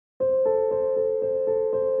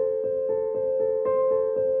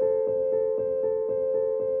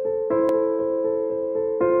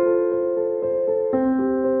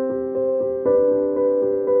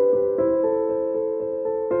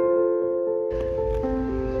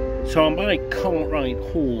So I'm by Cartwright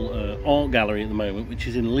Hall Art Gallery at the moment, which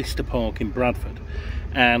is in Lister Park in Bradford,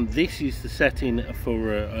 and this is the setting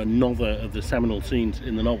for another of the seminal scenes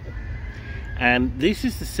in the novel. And this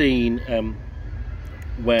is the scene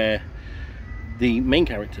where the main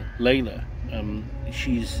character, Layla,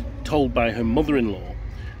 she's told by her mother-in-law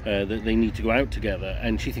that they need to go out together,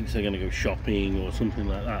 and she thinks they're going to go shopping or something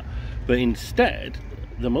like that. But instead,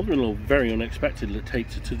 the mother-in-law very unexpectedly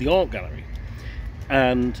takes her to the art gallery.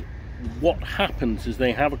 And what happens is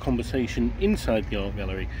they have a conversation inside the art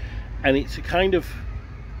gallery, and it's a kind of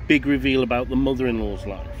big reveal about the mother-in-law's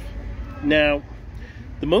life. Now,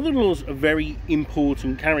 the mother-in-law's a very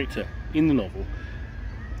important character in the novel.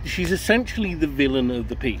 She's essentially the villain of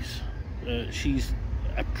the piece. She's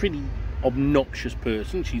a pretty obnoxious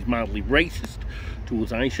person. She's mildly racist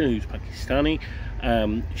towards Aisha, who's Pakistani.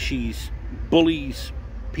 She's bullies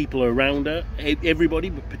people around her, everybody,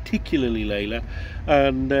 but particularly Layla,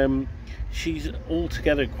 and she's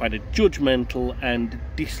altogether quite a judgmental and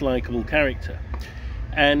dislikable character.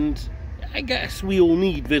 And I guess we all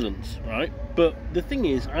need villains, right? But the thing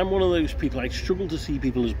is, I'm one of those people, I struggle to see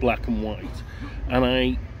people as black and white, and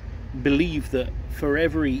I believe that for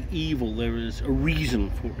every evil there is a reason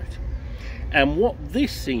for it. And what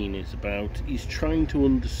this scene is about is trying to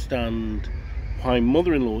understand why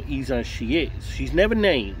mother-in-law is as she is. She's never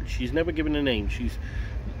named, she's never given a name. She's,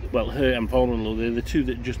 well, her and father-in-law, they're the two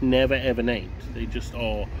that just never ever named. They just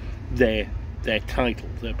are their title,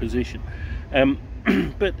 their position.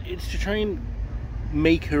 But it's to try and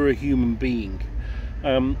make her a human being.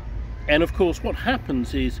 And of course what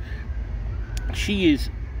happens is she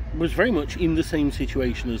was very much in the same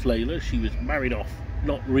situation as Layla. She was married off,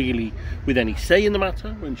 not really with any say in the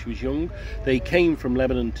matter when she was young. They came from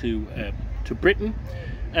Lebanon to Britain,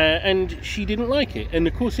 and she didn't like it. And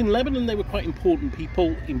of course in Lebanon they were quite important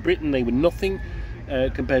people. In Britain they were nothing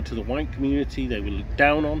compared to the white community. They were looked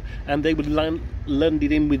down on, and they were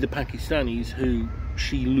landed in with the Pakistanis, who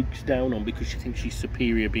she looks down on because she thinks she's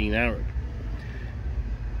superior being Arab.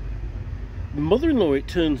 Mother-in-law, it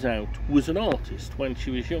turns out, was an artist when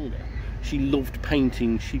she was younger. She loved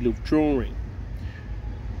painting, she loved drawing.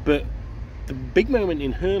 But the big moment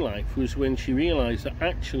in her life was when she realised that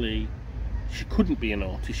actually she couldn't be an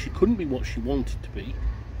artist, she couldn't be what she wanted to be.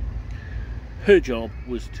 Her job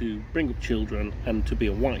was to bring up children and to be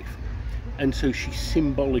a wife. And so she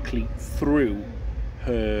symbolically threw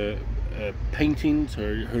her paintings,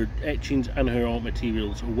 her etchings and her art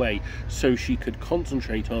materials away so she could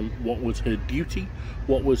concentrate on what was her duty,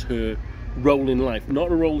 what was her role in life,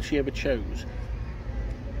 not a role she ever chose.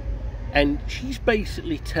 And she's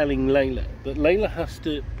basically telling Layla that Layla has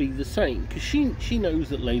to be the same, because she knows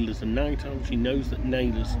that Layla's a night owl, she knows that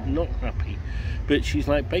Layla's not happy, but she's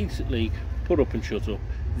like, basically, put up and shut up,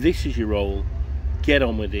 this is your role, get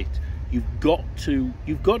on with it. You've got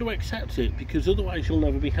to accept it, because otherwise you'll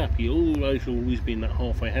never be happy, otherwise you'll always be in that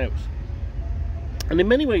halfway house. And in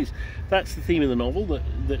many ways that's the theme of the novel,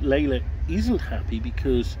 that Layla isn't happy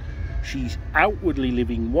because she's outwardly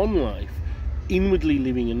living one life, inwardly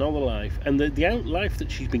living another life, and the life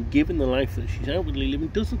that she's been given, the life that she's outwardly living,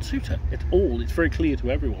 doesn't suit her at all. It's very clear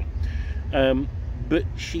to everyone. But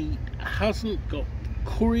she hasn't got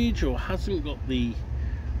courage or hasn't got the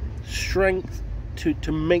strength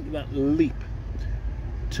to make that leap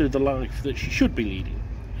to the life that she should be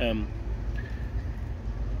leading.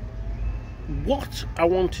 What I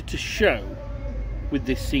wanted to show with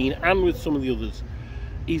this scene and with some of the others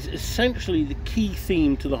is essentially the key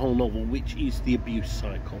theme to the whole novel, which is the abuse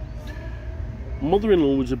cycle.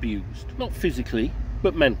 Mother-in-law was abused, not physically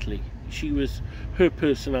but mentally. Her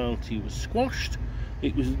personality was squashed.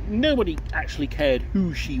 It was, nobody actually cared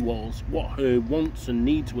who she was, what her wants and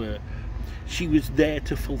needs were. She was there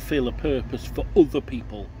to fulfill a purpose for other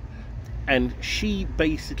people, and she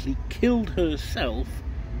basically killed herself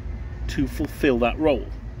to fulfill that role,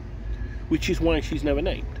 which is why she's never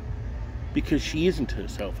named, because she isn't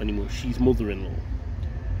herself anymore. She's mother-in-law.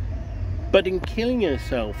 But in killing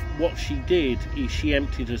herself, what she did is she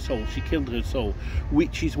emptied her soul, she killed her soul,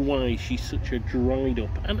 which is why she's such a dried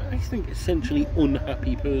up and I think essentially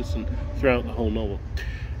unhappy person throughout the whole novel.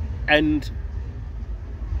 And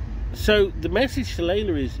so the message to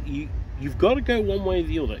Layla is you've got to go one way or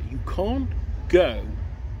the other. You can't go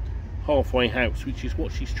halfway house, which is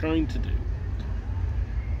what she's trying to do.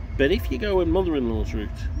 But if you go in mother-in-law's route,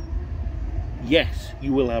 yes,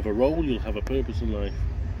 you will have a role, you'll have a purpose in life,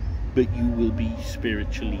 but you will be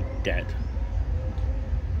spiritually dead.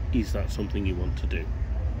 Is that something you want to do?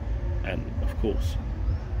 And of course,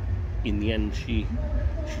 in the end, she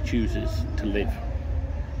chooses to live,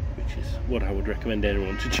 which is what I would recommend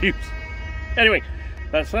anyone to choose. Anyway,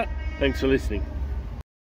 that's that. Thanks for listening.